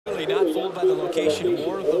Really not fooled by the location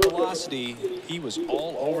or the velocity. He was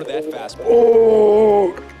all over that fastball.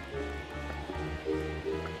 Oh.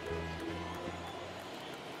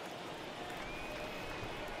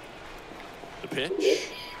 The pitch.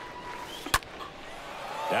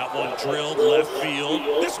 That one drilled left field.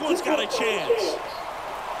 This one's got a chance.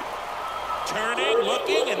 Turning,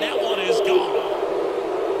 looking, and that one is gone.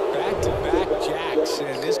 Back-to-back jacks,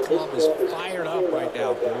 and this club is fired up right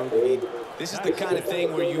now, Boog. I mean, this is the kind of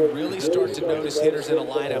thing where you really start to notice hitters in a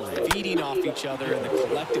lineup feeding off each other, and the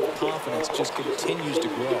collective confidence just continues to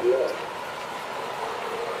grow.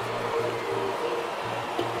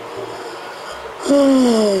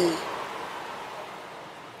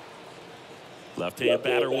 Left-hand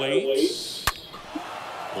batter waits.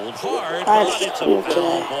 Pulled hard, but it's a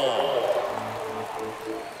foul ball.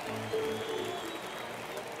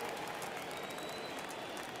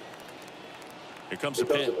 Here comes a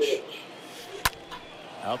pitch.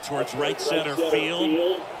 Out towards right center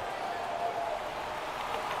field.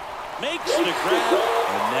 Makes the grab,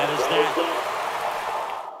 and that is that.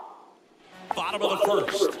 Bottom of the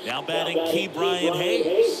first. Now batting key Brian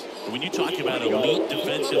Hayes. When you talk about elite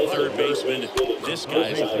defensive third baseman, this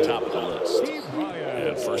guy's at the top of the list.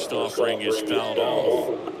 And first offering is fouled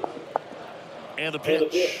off. And the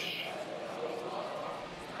pitch.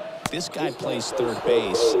 This guy plays third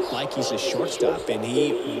base like he's a shortstop, and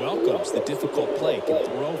he welcomes the difficult play, can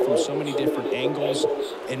throw from so many different angles,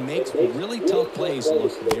 and makes really tough plays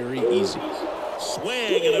look very easy.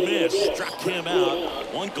 Swing and a miss. Struck him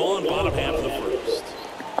out. One gone, bottom half of the first.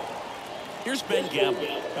 Here's Ben Gamble.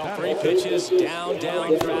 Well, 3 pitches, down,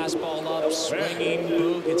 fastball up, swinging,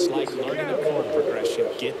 Boog. It's like learning a chord progression,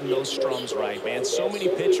 getting those strums right, man. So many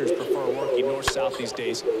pitchers prefer working north-south these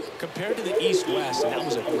days compared to the east-west, and that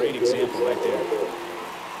was a great example right there.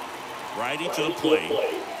 Righty to the plate.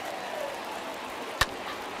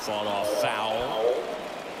 Fought off foul.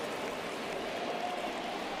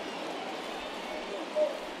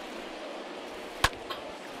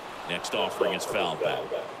 Next offering is fouled back.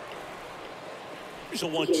 Here's a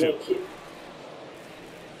 1-2.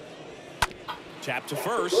 Tap to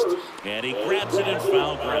first, and he grabs it in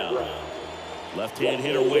foul ground. Left-hand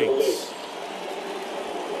hitter waits.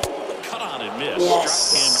 Cut on and miss. Struck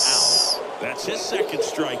him out. That's his second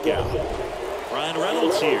strikeout. Ryan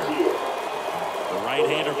Reynolds here. The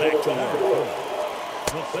right-hander back to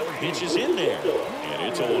work. Pitch is in there, and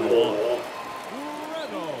it's 0-1.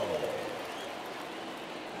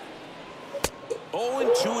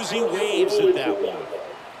 0-2 as he waves at that one.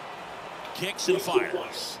 Kicks and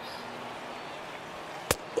fires.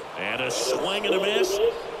 And a swing and a miss.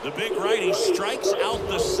 The big righty strikes out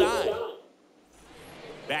the side.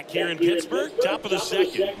 Back here in Pittsburgh, top of the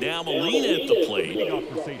second. Now Molina at the plate.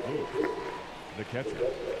 The catcher,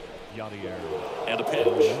 Yadier. And a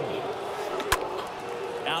pitch.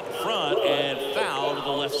 Out front and foul to the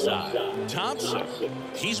left side. Thompson,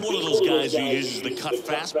 he's one of those guys who uses the cut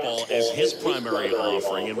fastball as his primary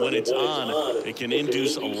offering, and when it's on, it can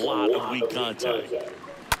induce a lot of weak contact.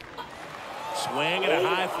 Swing and a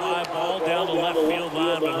high fly ball down the left field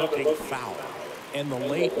line, but hooking foul. And the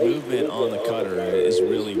late movement on the cutter is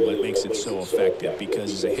really what makes it so effective,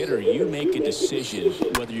 because as a hitter, you make a decision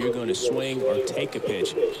whether you're going to swing or take a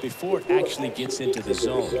pitch before it actually gets into the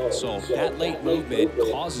zone. So that late movement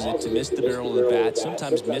causes it to miss the barrel of the bat,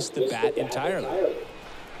 sometimes miss the bat entirely.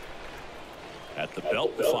 At the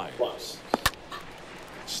belt, fires.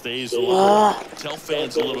 Stays alive. Tell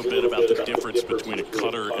fans a little bit about the difference between a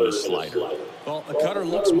cutter and a slider. Well, a cutter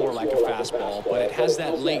looks more like a fastball, but it has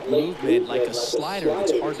that late movement like a slider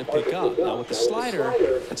that's hard to pick up. Now, with the slider,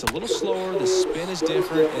 it's a little slower, the spin is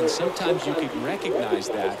different, and sometimes you can recognize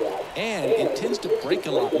that. And it tends to break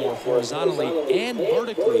a lot more horizontally and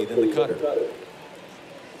vertically than the cutter.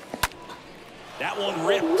 That one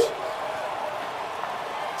ripped.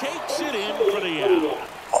 Takes it in for the out.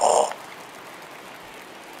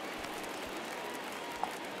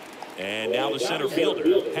 And now the center fielder,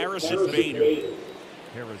 Harrison Bader.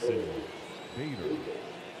 Harrison Bader.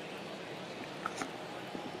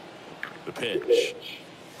 The pitch.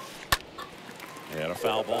 And a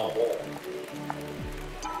foul ball.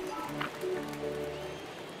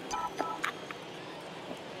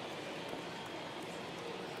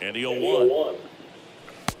 And the 0-1.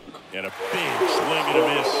 And a big swing and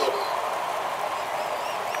a miss.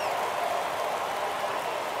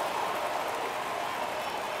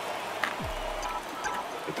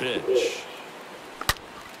 Pitch.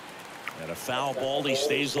 And a foul ball, he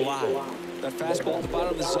stays alive. That fastball at the bottom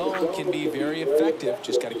of the zone can be very effective.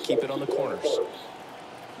 Just got to keep it on the corners.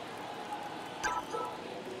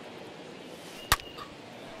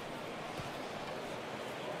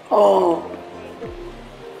 Oh.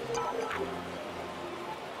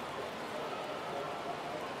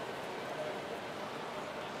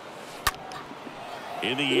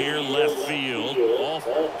 In the air, left field. Off,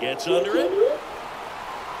 gets under it.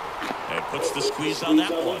 And puts the squeeze on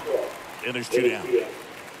that one. And there's 2 down.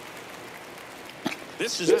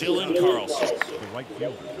 This is Dylan Carlson. The right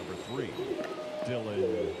fielder, number 3,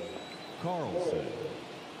 Dylan Carlson.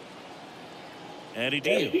 And he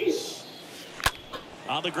deals.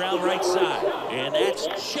 On the ground right side. And that's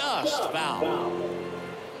just foul.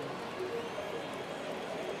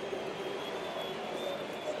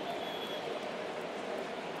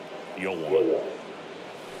 Yoan.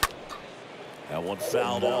 That one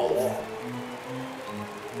fouled off.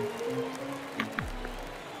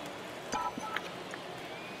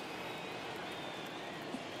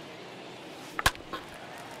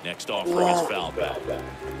 Next offering is fouled back.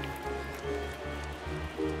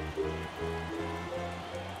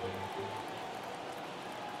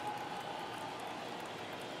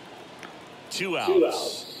 Two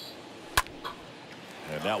outs.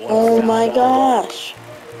 And that one. Oh my gosh.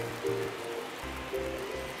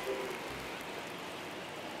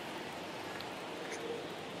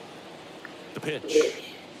 The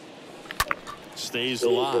pitch. Stays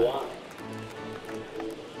alive.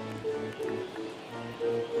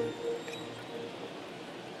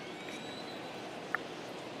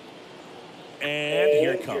 And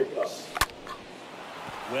here it comes.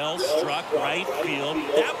 Well struck right field.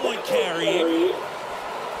 That one carrying.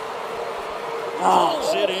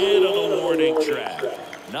 Pulls it into the warning track.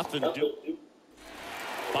 Nothing to do.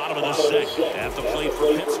 Bottom of the second. At the plate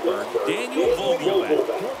for Pittsburgh. Daniel Vogelbach.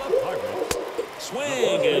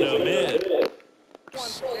 Swing and a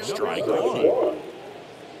miss. Strike one.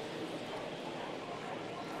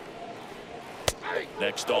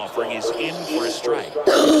 Next offering is in for a strike.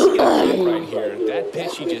 Right here, that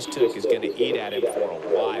pitch he just took is going to eat at him for a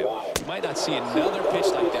while. You might not see another pitch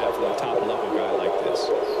like that from a top-level guy like this.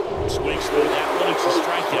 Swings through that one. It's a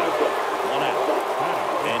strikeout. 1 out.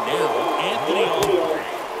 And now Anthony Oliver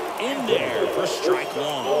in there for strike 1.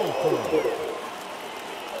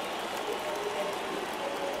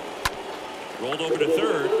 Rolled over to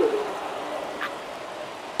third.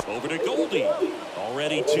 Over to Goldie.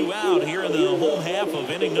 Already 2 out here in the home half of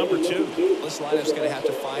inning number 2. This lineup's going to have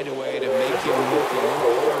to find a way to make him look a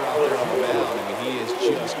little better out there on the mound. I mean, he is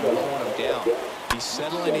just mowing him down. He's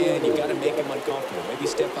settling in. You got to make him uncomfortable. Maybe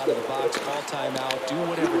step out of the box, call timeout, do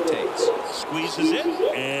whatever it takes. Squeezes it,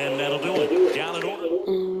 and that'll do it. Down and order.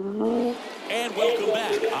 And welcome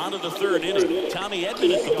back onto the 3rd inning. Tommy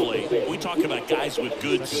Edman at the plate. We talk about guys with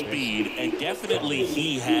good speed, and definitely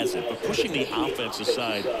he has it. But pushing the offensive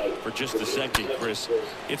side for just a second, Chris,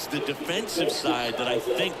 it's the defensive side that I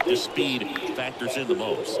think the speed factors in the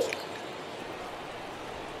most.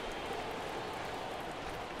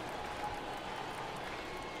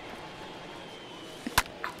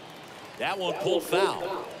 That one pulled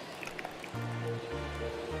foul.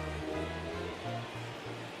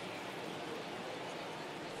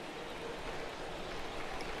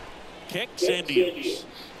 Kicks and deals.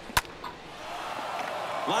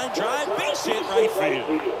 Line drive, base hit right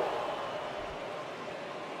field.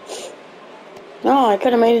 No, I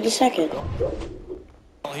could have made it to second.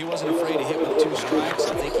 Well, he wasn't afraid to hit with 2 strikes.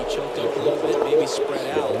 I think he choked up a little bit, maybe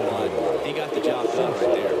spread out, but he got the job done right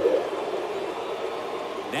there.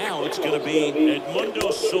 Now it's going to be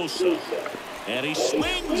Edmundo Sosa. And he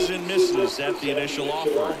swings and misses at the initial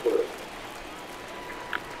offer.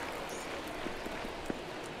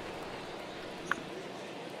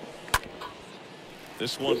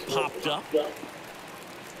 This one popped up.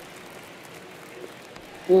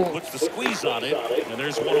 Puts the squeeze on it, and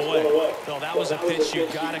there's one away. So that was a pitch you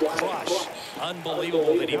got to crush.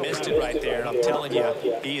 Unbelievable that he missed it right there. And I'm telling you,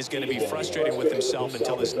 he is going to be frustrated with himself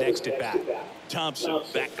until his next at bat. Thompson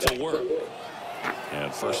back to work.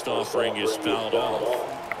 And first offering is fouled off.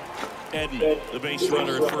 Edman, the base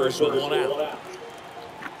runner at first with 1 out.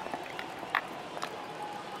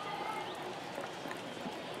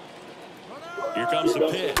 Here comes the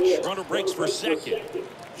pitch. Runner breaks for second.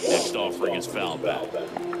 Next offering is fouled back.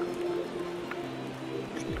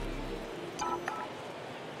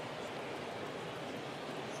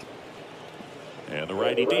 And the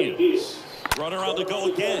righty deals. Runner on the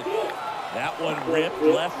go again. That one ripped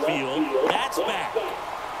left field. That's back.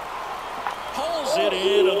 Pulls it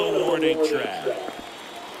into the warning track.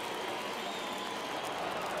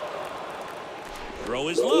 Throw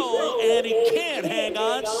is low, and he can't hang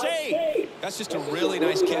on safe. That's just a really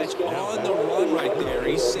nice catch on the run right there.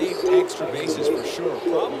 He saved extra bases for sure.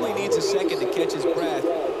 Probably needs a second to catch his breath.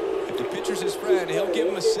 If the pitcher's his friend. He'll give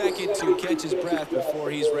him a second to catch his breath before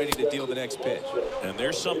he's ready to deal the next pitch. And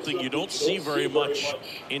there's something you don't see very much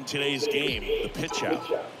in today's game, the pitch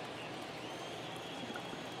out.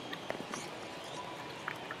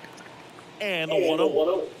 And the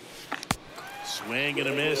 1-0. Swing and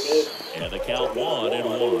a miss. And the count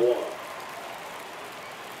 1-1.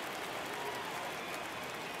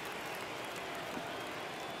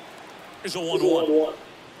 Here's a 1-1.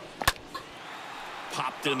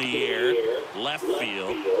 Popped in the air, left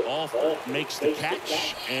field. Off makes the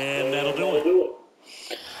catch, and that'll do it.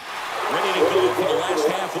 Ready to go for the last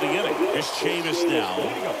half of the inning. Here's Chavis now.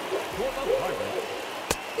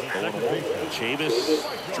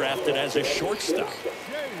 Chavis drafted as a shortstop.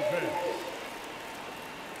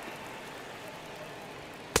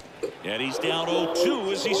 And he's down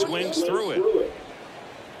 0-2 as he swings through it.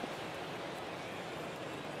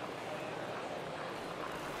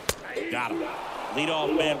 Got him.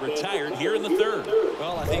 Leadoff man retired here in the third.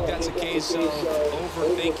 Well, I think that's a case of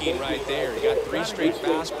overthinking right there. He got 3 straight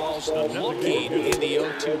fastballs looking in the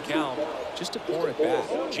 0-2 count just to pour it back.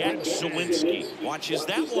 Jack Sawinski watches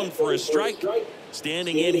that one for a strike.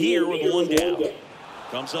 Standing in here with 1 down.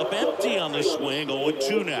 Comes up empty on the swing.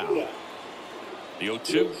 0-2 now. The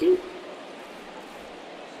 0-2.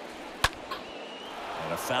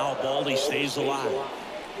 And a foul ball. He stays alive.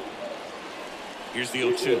 Here's the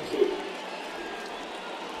 0-2.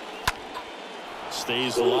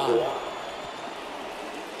 Stays alive.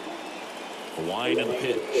 A wind and the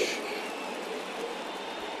pitch.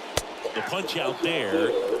 The punch out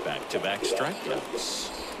there. Back-to-back strikeouts.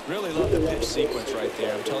 Really love the pitch sequence right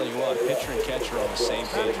there. I'm telling you what, pitcher and catcher are on the same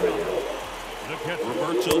page right now.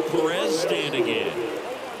 Roberto Perez standing in.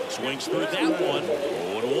 Swings through that one.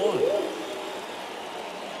 0-1.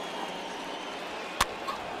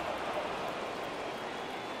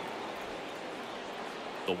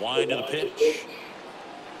 The wind of the pitch.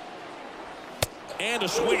 And a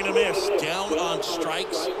swing and a miss. Down on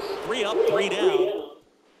strikes. 3 up, 3 down.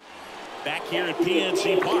 Back here at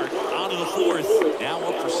PNC Park. On to the 4th. Now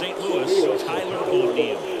up for St. Louis. Tyler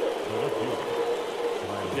O'Neill.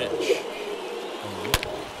 Pitch.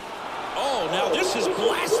 Oh, now this is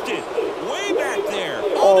blasted. Way back there.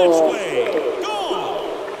 On its way. Gone.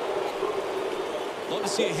 Love to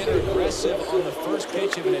see a hitter aggressive on the first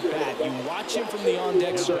pitch of an at-bat. You watch him from the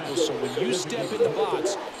on-deck circle, so when you step in the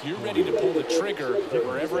box, you're ready to pull the trigger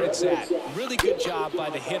wherever it's at. Really good job by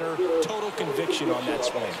the hitter. Total conviction on that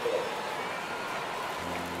swing.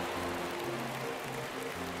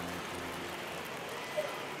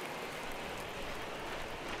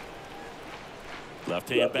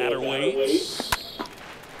 Left-hand batter waits.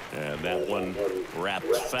 And that one wrapped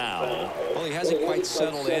foul. Well, he hasn't quite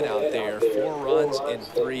settled in out there. 4 runs in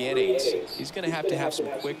 3 innings. He's going to have some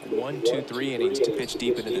quick 1, 2, 3 innings to pitch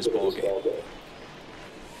deep into this ballgame.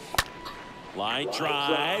 Line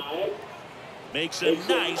drive. Makes a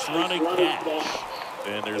nice running catch.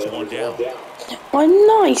 And there's 1 down. What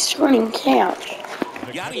a nice running catch.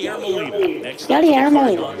 Yadier Molina. Next Yadier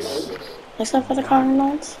Molina. Next up for the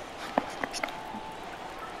Cardinals.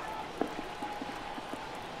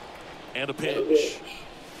 And a pitch.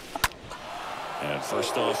 And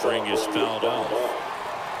first offering is fouled off.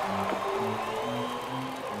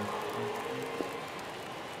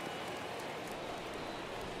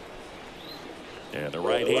 And the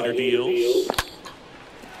right-hander deals.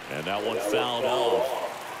 And that one fouled off.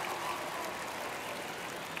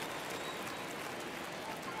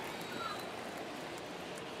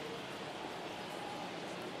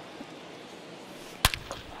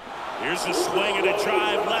 Here's a swing and a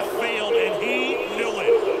drive left field, and he knew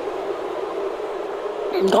it.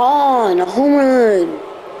 Gone. A home run.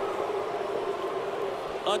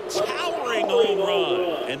 A towering home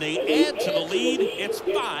run. And they add to the lead. It's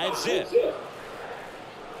 5-zip.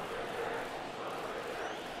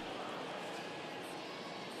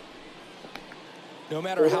 No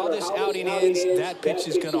matter how this outing ends, that pitch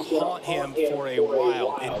is going to haunt him for a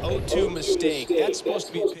while. An 0-2 mistake. That's supposed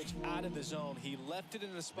to be a pitch out of the zone. He left it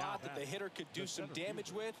in a spot that the hitter could do some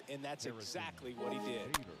damage with, and that's exactly what he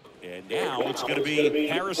did. And now it's going to be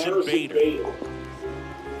Harrison Bader.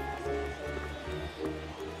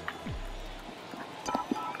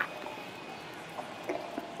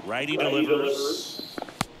 Righty delivers.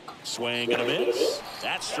 Swing and a miss.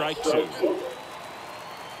 That's strike 2.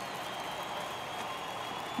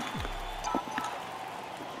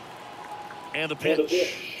 And the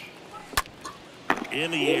pitch.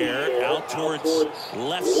 In the air, out towards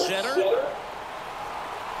left center.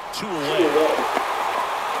 2 away.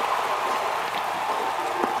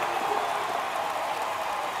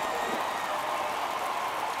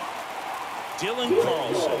 Dylan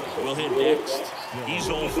Carlson will hit next. He's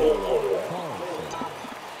 0 for 1.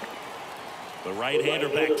 The right-hander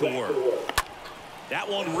back to work. That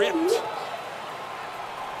one ripped.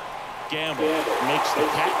 Gamble makes the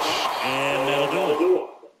catch, and that'll do it.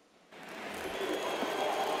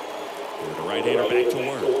 The right-hander back to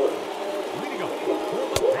work.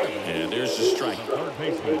 And there's the strike. Third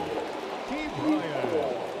baseman, Key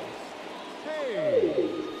Bryant. Hey.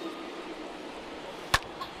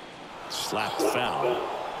 Slapped foul.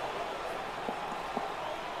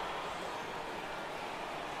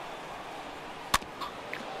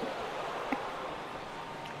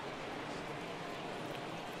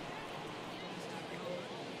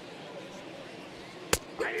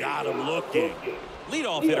 Got him looking.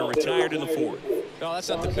 Leadoff hitter retired in the 4th. No, that's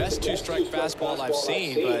not the best two-strike fastball I've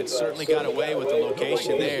seen, but certainly got away with the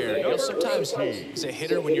location there. You know, sometimes as a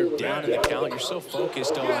hitter, when you're down in the count, you're so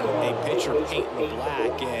focused on a pitcher painting the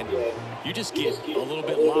black, and you just get a little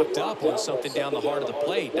bit locked up on something down the heart of the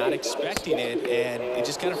plate, not expecting it, and it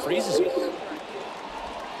just kind of freezes you.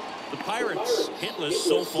 The Pirates hitless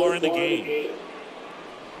so far in the game.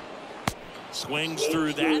 Swings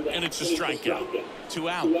through that, and it's a strikeout. 2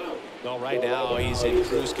 out. Well, right now he's in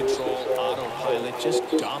cruise control, autopilot, just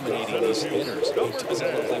dominating these hitters. It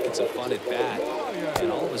doesn't look like it's a fun at bat.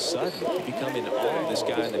 And all of a sudden, you become in awe of this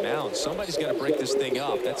guy on the mound. Somebody's got to break this thing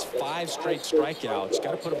up. That's 5 straight strikeouts.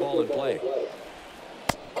 Got to put a ball in play.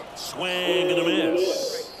 Swing and a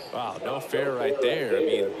miss. Wow, no fair right there. I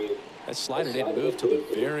mean, that slider didn't move till the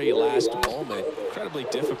very last moment. Incredibly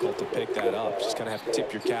difficult to pick that up. Just kind of have to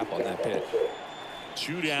tip your cap on that pitch.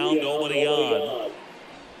 2 down, nobody on.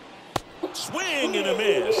 Swing and a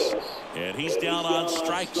miss. And he's down on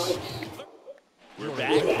strikes. We're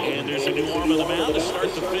back, and there's a new arm on the mound to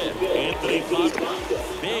start the 5th. Anthony Buck.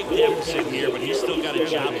 Big deficit here, but he's still got a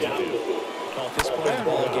job to do. Well, at this point in the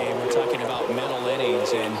ball game, we're talking about middle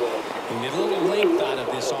innings, and we need a little length out of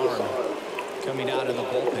this arm coming out of the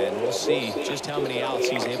bullpen. We'll see just how many outs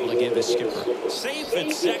he's able to give his skipper. Safe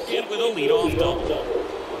at second with a leadoff double.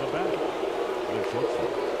 The batter, the shortstop,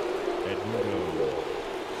 Edmundo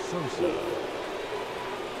Sosa.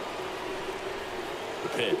 The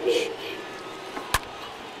pitch.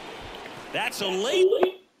 That's a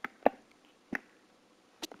late.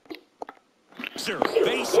 Sir,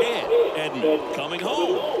 base hit. Edmund coming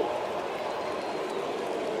home.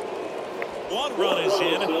 1 run is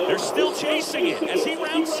in. They're still chasing it as he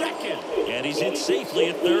rounds second. And he's in safely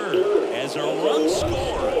at 3rd as a run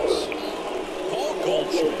scores. Paul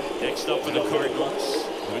Goldschmidt next up for the Cardinals.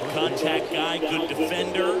 Good contact guy, good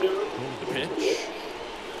defender. The pitch.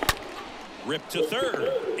 Ripped to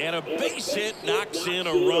 3rd. And a base hit knocks in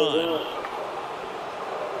a run.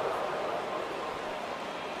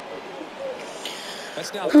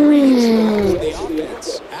 That's now 3 hits in the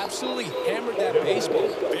offense. Absolutely hammered that baseball.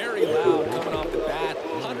 Very loud coming off the bat.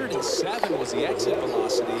 107 was the exit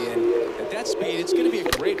velocity, and at that speed, it's going to be a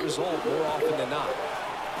great result more often than not.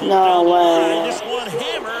 No way. This one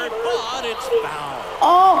hammered, but it's foul.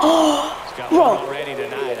 Oh, He's got bro. one already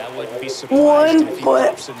tonight. I wouldn't be surprised 1 if he foot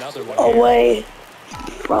pops another one here. away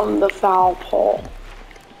from the foul pole.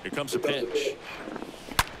 Here comes the pitch.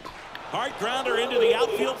 Hard grounder into the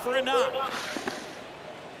outfield for a knock.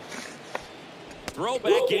 Throw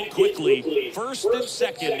back in quickly. 1st and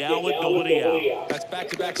 2nd now with nobody out. That's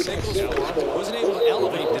back-to-back singles for him. Wasn't able to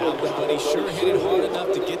elevate that one, but he sure hit it hard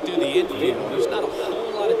enough to get through the infield. There's not a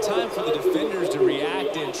whole lot of time for the defenders to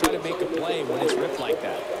react and try to make a play when it's ripped like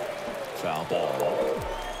that. Foul ball.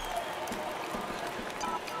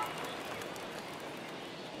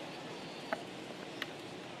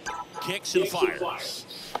 Kicks and fires.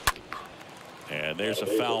 And there's a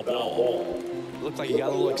foul ball. Looked like you got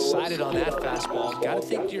a little excited on that fastball. Got to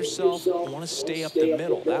think to yourself, you want to stay up the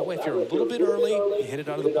middle. That way, if you're a little bit early, you hit it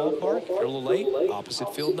out of the ballpark. If you're a little late,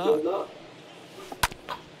 opposite field knock.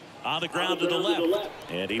 On the ground to the left.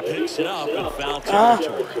 And he picks it up in foul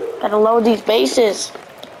territory. Gotta load these bases.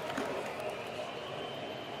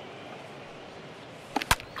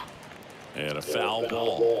 And a foul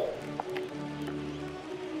ball.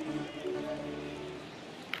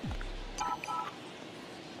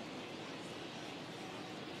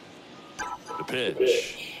 The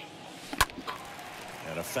pitch.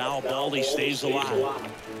 And a foul ball. He stays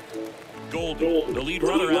alive. Golden, the lead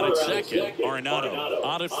runner out at second. Arenado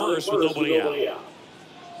on at first with nobody out.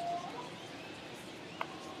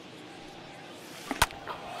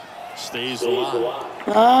 Stays alive.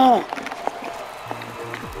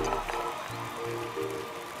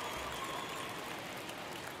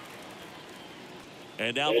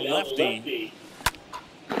 And now the lefty.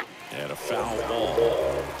 And a foul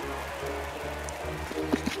ball.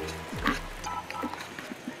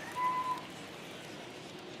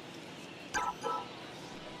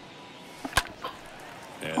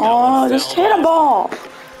 And Oh, just hit a ball.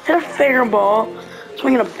 Hit a fair ball.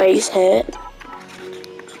 Swinging a base hit.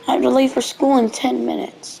 I have to leave for school in 10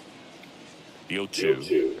 minutes. The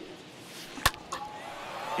 0-2.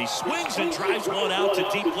 He swings and drives one out to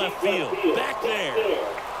deep left field. Back there.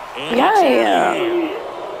 And Yeah.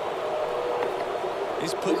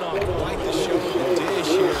 He's putting on quite the show in the dish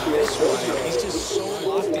here in this one. He's just so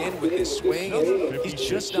locked in with his swing, and he's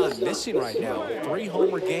just not missing right now.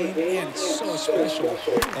 3-homer game, man, it's so special.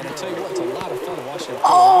 And I tell you what, it's a lot of fun to watch him.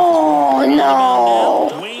 Oh, no.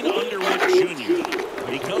 Wayne Underwood Jr.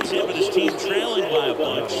 He comes in with his team trailing by a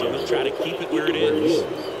bunch, so he'll try to keep it where it is.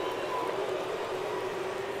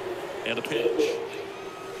 And a pitch.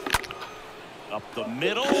 Up the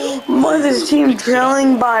middle. With his team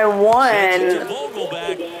trailing by 1.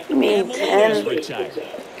 You mean 10?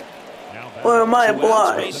 Or am I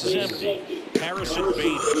blind? Yes, I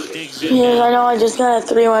know I just got a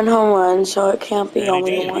 3-1 home run, so it can't be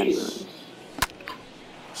only 1.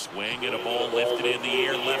 Swing and a ball lifted in the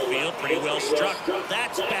air, left field, pretty well struck.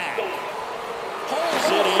 That's back. Pulls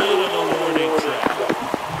it in on the warning track.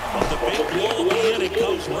 But the big blow of the inning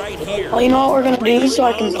comes right here. Well, you know what we're gonna do so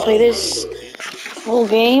I can play this full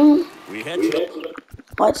game? We head to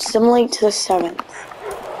Let's simulate to the 7th.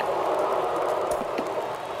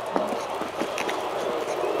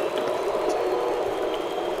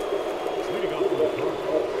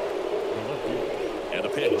 and a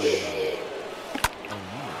pitch.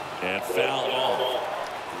 And foul off.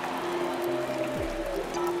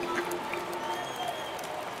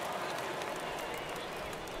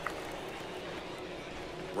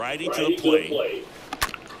 Righty to the plate.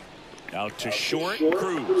 Out to short.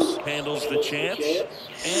 Cruz handles the chance.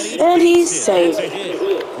 And he's safe.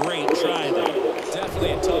 Great try there.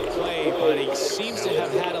 Definitely a tough play, but he seems to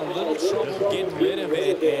have had a little trouble getting rid of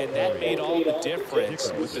it, and that made all the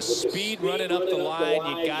difference. With the speed running up the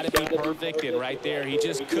line, you got to be perfect, and right there, he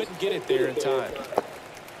just couldn't get it there in time.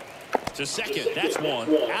 To second, that's one.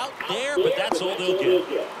 Out there, but that's all they'll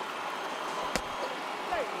get.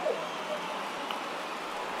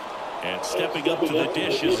 And stepping up to the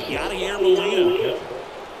dish is Yadier Molina.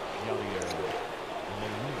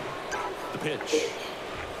 The pitch.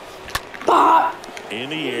 In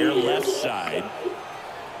the air, left side.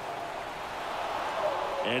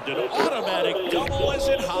 And an automatic double as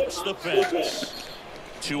it hops the fence.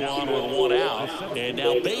 2 on with 1 out. And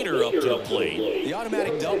now Bader up to the plate. The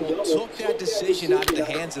automatic double took that decision out of the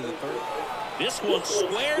hands of the third. This one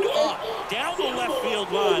squared up, down the left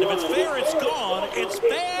field line. If it's fair, it's gone. It's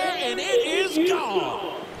fair, and it is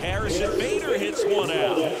gone. Harrison Bader hits one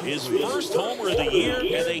out. His first homer of the year,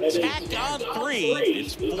 and they tacked on 3.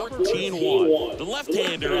 It's 14-1. The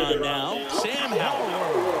left-hander on now, Sam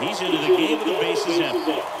Howard. He's into the game with the bases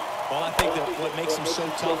empty. Well, I think that what makes him so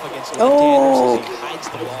tough against left-handers is he hides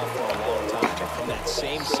the ball for a long time. But from that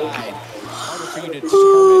same side, harder for you to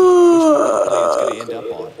determine which play it's going to end up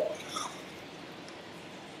on.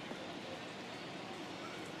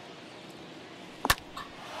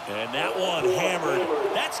 And that one hammered.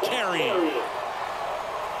 That's carrying.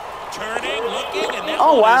 Turning, looking, and that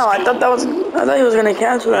Oh one wow, is I thought he was gonna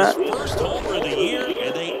catch that. his first homer of the year,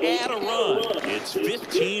 and they add a run. It's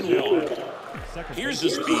 15-1. Here's a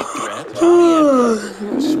speed threat.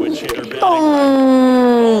 Switch hitter batting.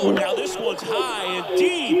 Oh, now this one's high and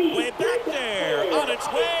deep, way back there. On its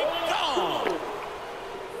way, gone.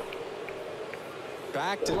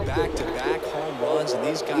 Back-to-back home runs, and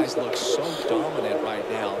these guys look so dominant right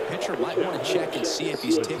now. Pitcher might want to check and see if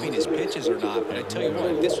he's tipping his pitches or not. But I tell you what,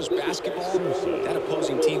 if this was basketball, that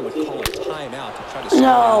opposing team would call a timeout to try to slow No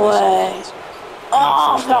down way. this.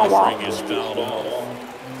 Oh, foul Offering ball. is fouled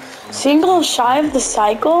off. Single shy of the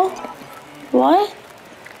cycle? What?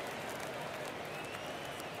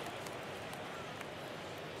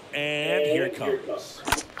 And here it comes.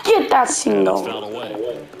 Get that It's single. fouled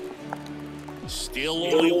away. Still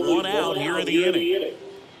only 1 out here in the inning.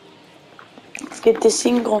 Let's get the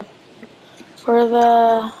single for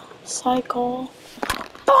the cycle.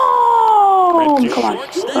 Boom! Come on.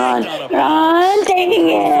 Run, taking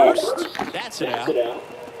it. That's it out.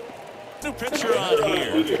 New pitcher on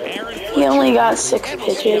here. Aaron Fletcher. He only got 6 And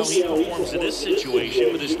we'll see how pitches. he performs in this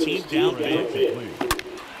situation with his team down big.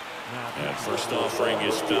 And first offering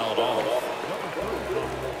is fouled off.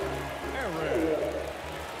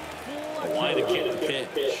 Line to get the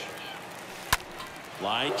pitch.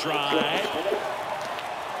 Line drive.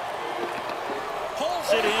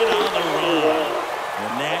 Pulls it in on the run.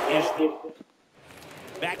 And that is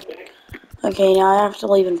back. Okay, now I have to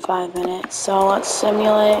leave in 5 minutes, so let's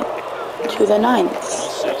simulate to the 9th. All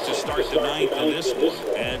set to start the 9th in this one.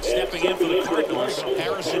 And step stepping in for the Cardinals,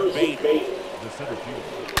 Harrison Bader. The center fielder,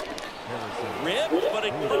 Harrison. Ripped, but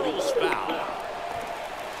it curls foul.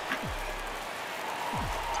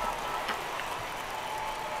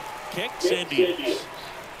 Kicks Indians.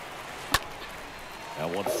 That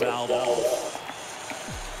one fouled off.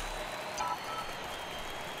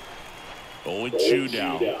 0-2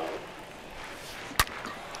 now.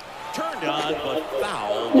 Turned on, but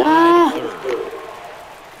foul. Third.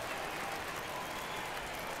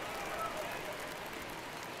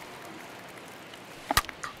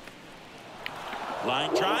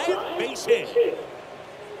 Line drive, base hit.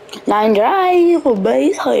 Line drive,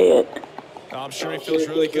 base hit. I'm sure he feels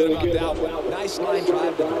really good about that one. Nice line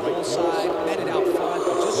drive to the wrong side, netted out front,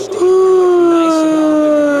 but just stayed nice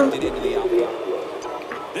enough and it into the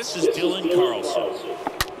outfield. This is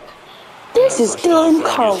Dylan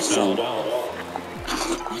Carlson.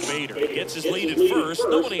 Bader gets his lead at first,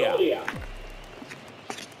 nobody out.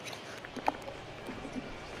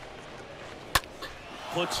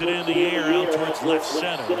 Puts it in the air out towards left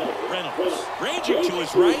center. Reynolds ranging to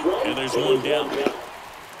his right, and there's one down.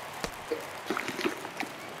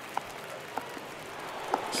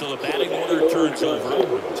 So the batting order turns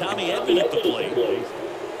over. Tommy Edman at the plate.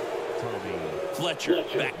 Fletcher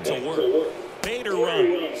back to work. Bader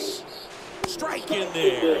runs. Strike in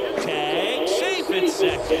there. Tag. Safe at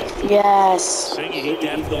second. Yes. Singy, he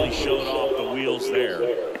definitely showed off the wheels there.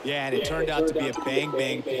 Yeah, and it turned out to be a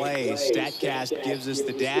bang-bang play. StatCast gives us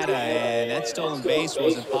the data, and that stolen base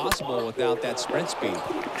wasn't possible without that sprint speed.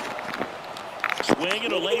 Swing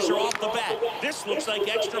and a laser off the bat. This looks like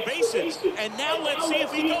extra bases. And now let's see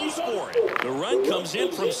if he goes for it. The run comes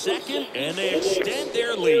in from second, and they extend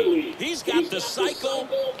their lead. He's got the cycle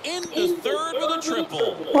into third with a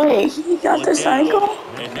triple. Wait, he got the cycle?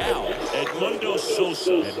 And now, Edmundo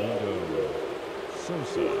Sosa.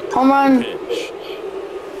 Home run. Pitch.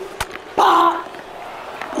 Ah!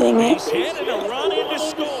 Dang it. He's hit and a run in to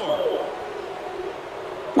score.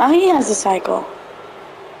 Now he has the cycle.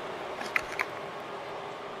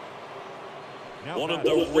 One of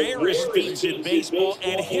the rarest feats in baseball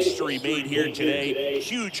and history made here today.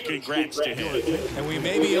 Huge congrats to him. And we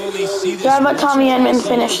maybe only see this. Yeah, but Tommy Edman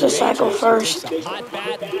finished the cycle first. A hot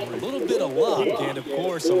bat, a little bit of luck, and of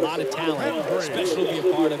course a lot of talent. Special to be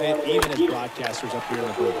a part of it, even as broadcasters up here in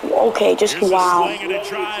the booth. Okay, just wow. Swing and a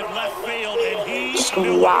drive left field, and he Just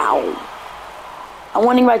wow. I'm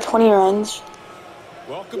winning by 20 runs.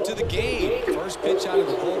 Welcome to the game. First pitch out of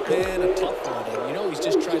the bullpen, a tough one. And you know he's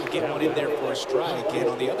just trying to get one in there for a strike. And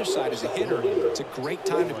on the other side, as a hitter, it's a great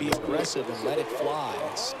time to be aggressive and let it fly.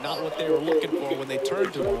 It's not what they were looking for when they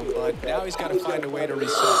turned to him, but now he's got to find a way to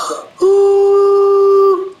reset.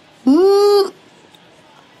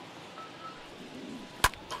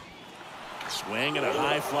 Swing and a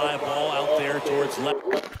high fly ball out there towards left.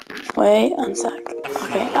 Wait, one sec.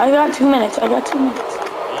 Okay, I got 2 minutes.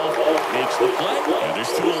 Makes the play, and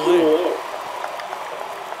there's 2 away.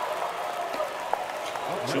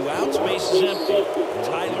 2 outs, base is empty.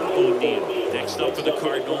 Tyler O'Neill next up for the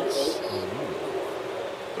Cardinals.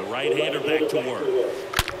 The right-hander back to work.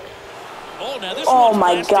 Oh, now this one's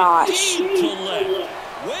my gosh. deep to left.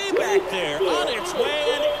 Way back there, on its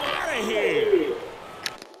way and out of here.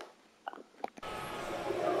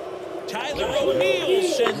 Tyler O'Neill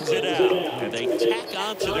sends it out, and they tack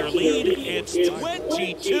on to their lead. It's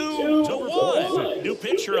 22-1. New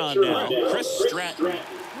pitcher on now, Chris Stratton.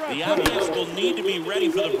 The offense will need to be ready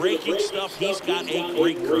for the breaking stuff. He's got a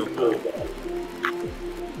great curveball.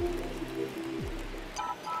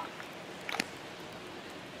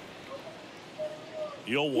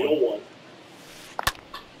 0-1.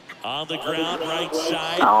 On the ground, right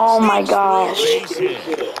side. Oh my gosh.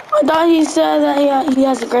 I thought he said that he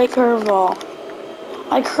has a great curveball.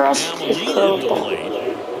 I crushed his curveball.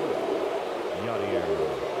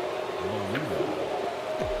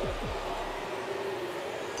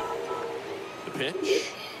 The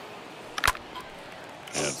pitch.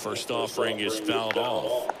 And first offering is fouled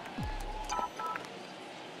off.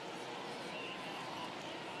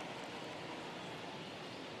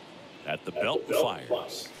 At the belt,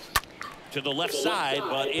 fires to the left side,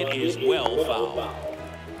 but it is well fouled.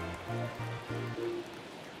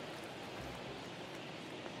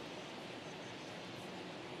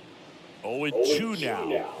 Oh, and 2 now.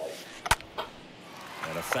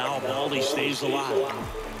 And a foul ball, he stays alive.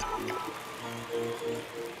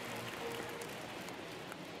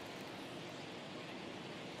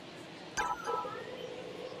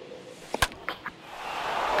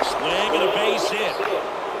 Swing and a base hit.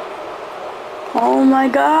 Oh my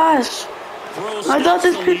gosh. I thought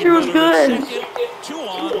this pitcher was good. 2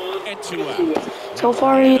 on and 2 out. So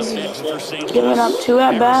far, he's given up 2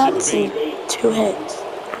 at-bats and 2 hits.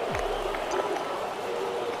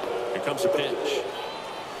 Here comes a pitch.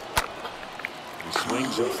 He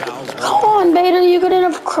swings and fouls. Come on, Beta, you good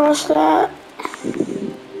enough to crush that?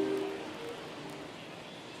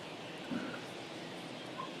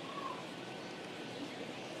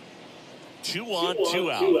 2 on,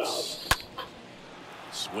 2 outs.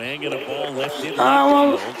 Swing and a ball lifted.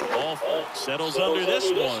 Ball settles under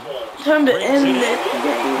this one. Time to end this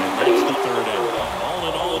game. That's the 3rd out. All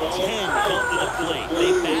in all, 10 come to the plate.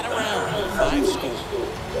 They bat around 5 scores.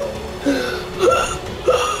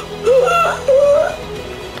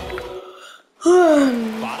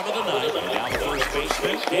 Bottom of the 9th, and now the first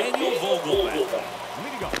baseman, Daniel Vogelbach.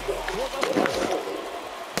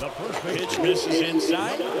 The first pitch misses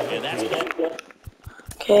inside, and that's ball.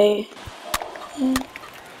 Okay.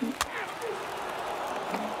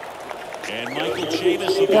 And Michael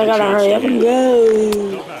Chavis. I gotta hurry up and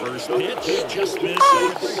go. First pitch just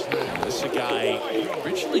misses. This is a guy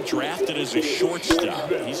originally drafted as a shortstop.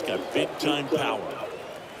 He's got big-time power.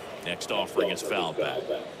 Next offering is foul back.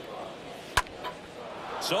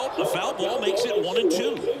 So the foul ball makes it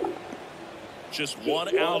 1-2. Just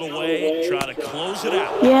 1 out away, trying to close it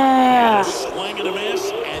out. Yeah. Swing and a miss,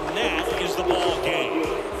 and that is the ball game.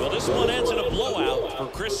 Well, this one ends in a blowout for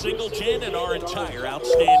Chris Singleton and our entire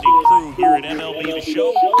outstanding crew here at MLB The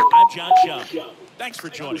Show. I'm John Schaub. Thanks for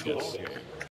joining us.